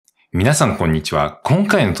皆さんこんにちは。今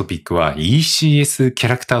回のトピックは ECS キャ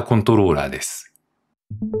ラクターコントローラーです。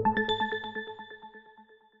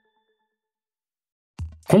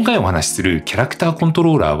今回お話しするキャラクターコント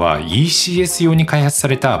ローラーは ECS 用に開発さ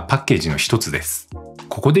れたパッケージの一つです。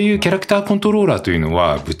ここでいうキャラクターコントローラーというの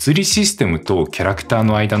は物理システムとキャラクター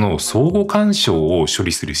の間の相互干渉を処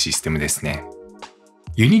理するシステムですね。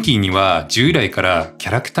Unity には従来からキ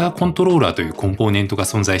ャラクターコントローラーというコンポーネントが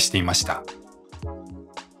存在していました。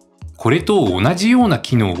これと同じような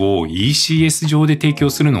機能を ECS 上で提供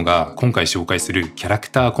するのが今回紹介するキャラク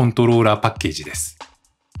ターコントローラーパッケージです。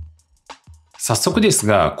早速です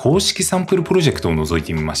が、公式サンプルプロジェクトを覗い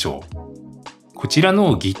てみましょう。こちら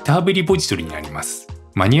の GitHub リポジトリになります。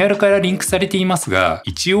マニュアルからリンクされていますが、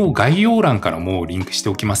一応概要欄からもリンクして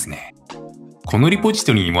おきますね。このリポジ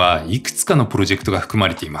トリにはいくつかのプロジェクトが含ま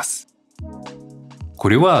れています。こ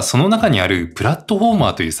れはその中にあるプラットフォーマ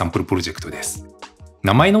ーというサンプルプロジェクトです。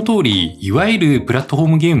名前の通り、いわゆるプラットフォー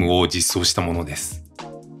ムゲームを実装したものです。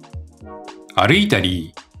歩いた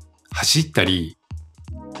り、走ったり、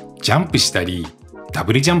ジャンプしたり、ダ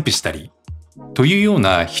ブルジャンプしたり、というよう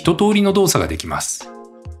な一通りの動作ができます。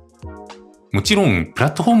もちろん、プラ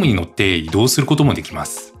ットフォームに乗って移動することもできま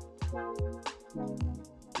す。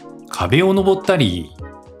壁を登ったり、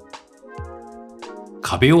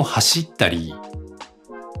壁を走ったり、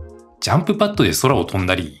ジャンプパッドで空を飛ん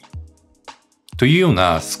だり、というよう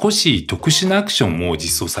な少し特殊なアクションも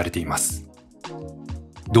実装されています。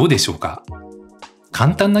どうでしょうか？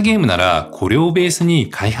簡単なゲームならこれをベースに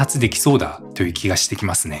開発できそうだという気がしてき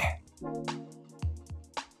ますね。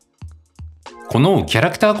このキャラ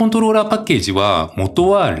クターコントローラーパッケージは元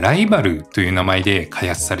はライバルという名前で開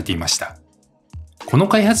発されていました。この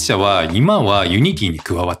開発者は今は Unity に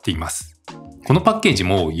加わっています。このパッケージ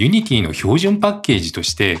も Unity の標準パッケージと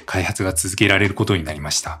して開発が続けられることになりま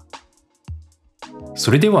した。そ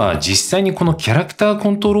れでは実際にこのキャラクター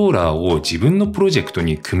コントローラーを自分のプロジェクト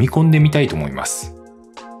に組み込んでみたいと思います。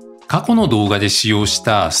過去の動画で使用し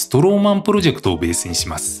たストローマンプロジェクトをベースにし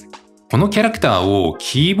ます。このキャラクターを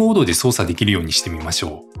キーボードで操作できるようにしてみまし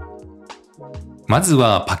ょう。まず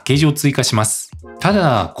はパッケージを追加します。た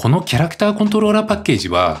だ、このキャラクターコントローラーパッケージ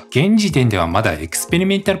は現時点ではまだエクスペリ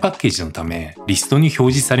メンタルパッケージのためリストに表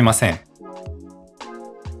示されません。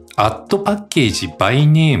add パッケージ by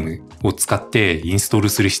name を使ってインストール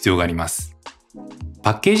する必要があります。パ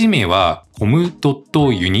ッケージ名は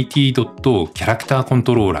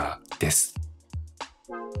com.unity.charactercontroller です。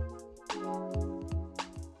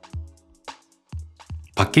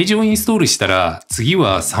パッケージをインストールしたら次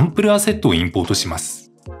はサンプルアセットをインポートします。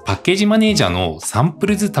パッケージマネージャーのサンプ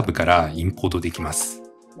ルズタブからインポートできます。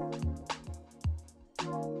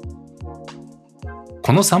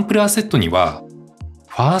このサンプルアセットには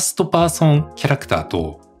ファーストパーソンキャラクター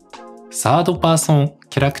とサードパーソン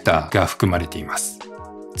キャラクターが含まれています。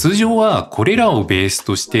通常はこれらをベース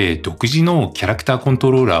として独自のキャラクターコン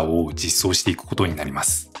トローラーを実装していくことになりま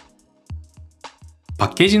す。パ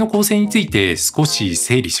ッケージの構成について少し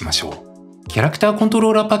整理しましょう。キャラクターコントロ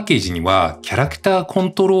ーラーパッケージにはキャラクターコ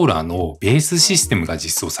ントローラーのベースシステムが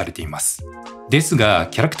実装されています。ですが、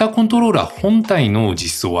キャラクターコントローラー本体の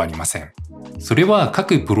実装はありません。それは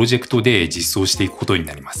各プロジェクトで実装していくことに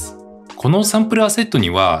なります。このサンプルアセットに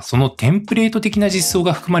はそのテンプレート的な実装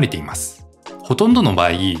が含まれています。ほとんどの場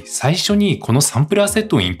合、最初にこのサンプルアセッ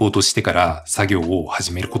トをインポートしてから作業を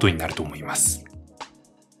始めることになると思います。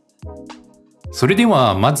それで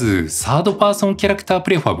はまずサードパーソンキャラクター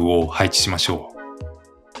プレファブを配置しましょ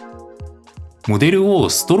う。モデルを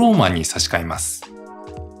ストローマンに差し替えます。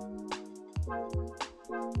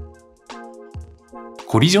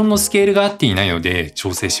コリジョンのスケールが合っていないので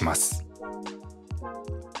調整します。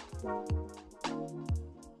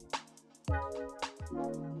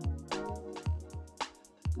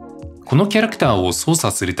このキャラクターを操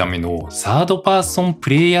作するためのサードパーソンプ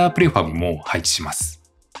レイヤープレファブも配置します。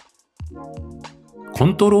コ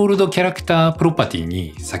ントロールドキャラクタープロパティ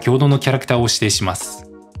に先ほどのキャラクターを指定しま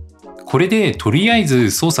す。これでとりあえ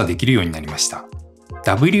ず操作できるようになりました。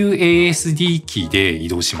WASD キーで移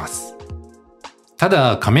動します。た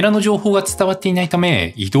だカメラの情報が伝わっていないた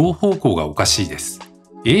め移動方向がおかしいです。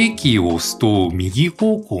A キーを押すと右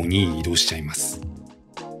方向に移動しちゃいます。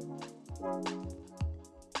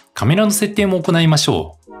カメラの設定も行いまし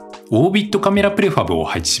ょう。オービットカメラプレファブを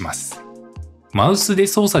配置します。マウスで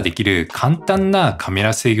操作できる簡単なカメ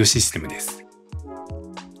ラ制御システムです。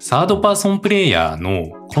サードパーソンプレイヤー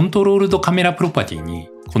のコントロールドカメラプロパティに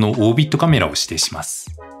このオービットカメラを指定しま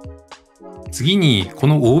す。次にこ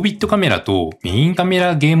のオービットカメラとメインカメ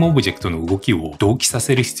ラゲームオブジェクトの動きを同期さ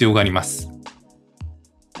せる必要があります。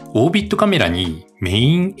オービットカメラにメ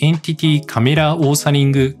インエンティティカメラオーサリ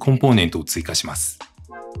ングコンポーネントを追加します。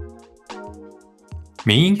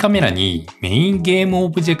メインカメラにメインゲームオ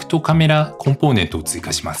ブジェクトカメラコンポーネントを追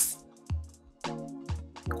加します。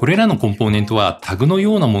これらのコンポーネントはタグの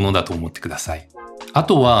ようなものだと思ってください。あ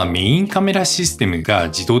とはメインカメラシステムが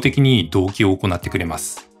自動的に同期を行ってくれま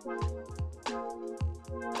す。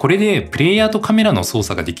これでプレイヤーとカメラの操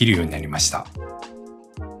作ができるようになりました。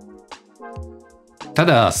た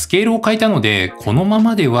だ、スケールを変えたので、このま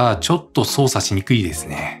まではちょっと操作しにくいです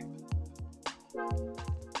ね。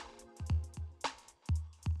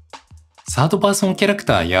サードパーソンキャラク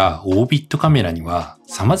ターやオービットカメラには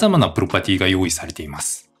様々なプロパティが用意されていま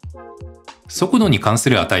す。速度に関す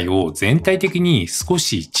る値を全体的に少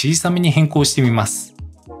し小さめに変更してみます。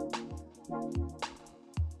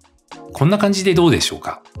こんな感じでどうでしょう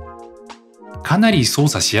か？かなり操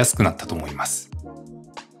作しやすくなったと思います。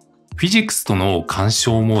フィジクスとの干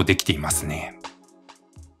渉もできていますね。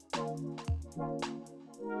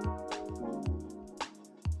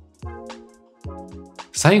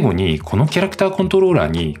最後にこのキャラクターコントローラ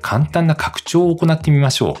ーに簡単な拡張を行ってみま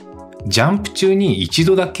しょう。ジャンプ中に一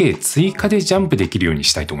度だけ追加でジャンプできるように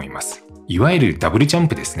したいと思います。いわゆるダブルジャン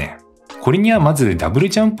プですね。これにはまずダブル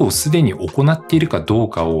ジャンプをすでに行っているかどう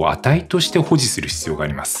かを値として保持する必要があ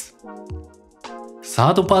ります。サ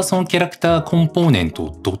ードパーソンキャラクターコンポーネント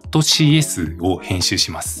 .cs を編集し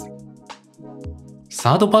ます。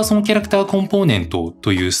サードパーソンキャラクターコンポーネント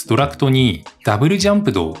というストラクトにダブルジャン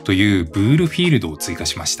プドというブールフィールドを追加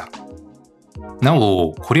しました。な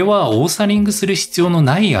お、これはオーサリングする必要の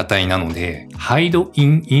ない値なので、Hide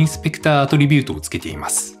in Inspector アトリビュートをつけていま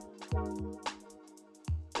す。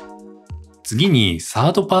次にサ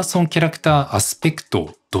ードパーソンキャラクターアスペク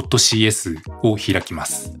ト .cs を開きま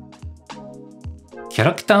す。キャ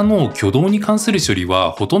ラクターの挙動に関する処理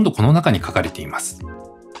はほとんどこの中に書かれています。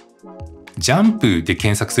ジャンプで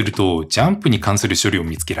検索するとジャンプに関する処理を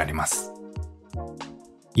見つけられます。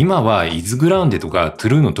今は is grounded が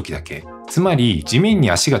true の時だけ、つまり地面に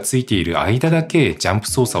足がついている間だけジャンプ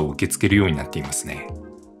操作を受け付けるようになっていますね。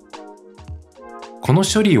この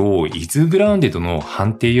処理を is grounded の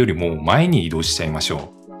判定よりも前に移動しちゃいまし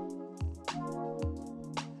ょう。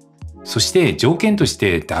そして条件とし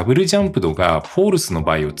てダブルジャンプ度が false の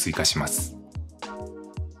場合を追加します。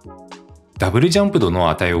ダブルジャンプ度の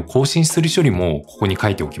値を更新する処理もここに書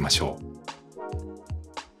いておきましょ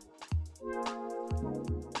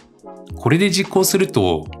う。これで実行する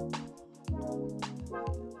と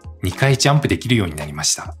2回ジャンプできるようになりま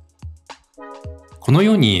した。この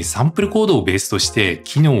ようにサンプルコードをベースとして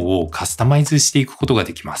機能をカスタマイズしていくことが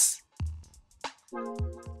できます。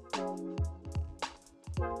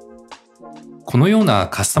このような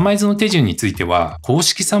カスタマイズの手順については公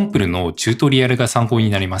式サンプルのチュートリアルが参考に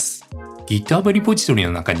なります。GitHub リポジトリ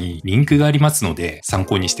の中にリンクがありますので参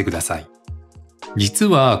考にしてください。実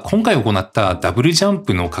は今回行ったダブルジャン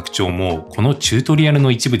プの拡張もこのチュートリアル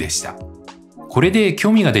の一部でした。これで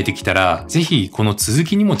興味が出てきたらぜひこの続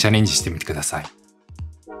きにもチャレンジしてみてください。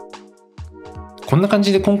こんな感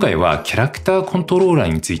じで今回はキャラクターコントローラ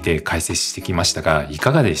ーについて解説してきましたがい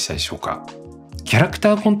かがでしたでしょうか？キャラク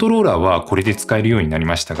ターコントローラーはこれで使えるようになり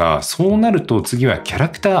ましたが、そうなると次はキャラ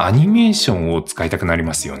クターアニメーションを使いたくなり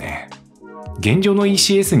ますよね。現状の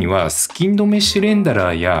ECS にはスキンドメッシュレンダ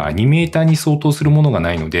ラーやアニメーターに相当するものが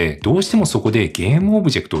ないので、どうしてもそこでゲームオブ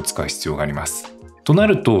ジェクトを使う必要があります。とな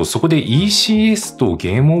ると、そこで ECS と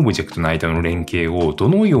ゲームオブジェクトの間の連携をど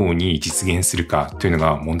のように実現するかというの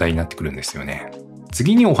が問題になってくるんですよね。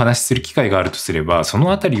次にお話しする機会があるとすれば、そ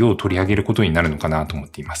のあたりを取り上げることになるのかなと思っ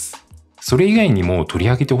ています。それ以外にも取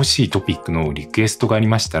り上げてほしいトピックのリクエストがあり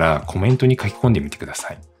ましたらコメントに書き込んでみてくだ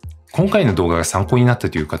さい。今回の動画が参考になっ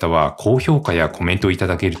たという方は高評価やコメントをいた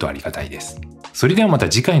だけるとありがたいです。それではまた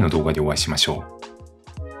次回の動画でお会いしましょう。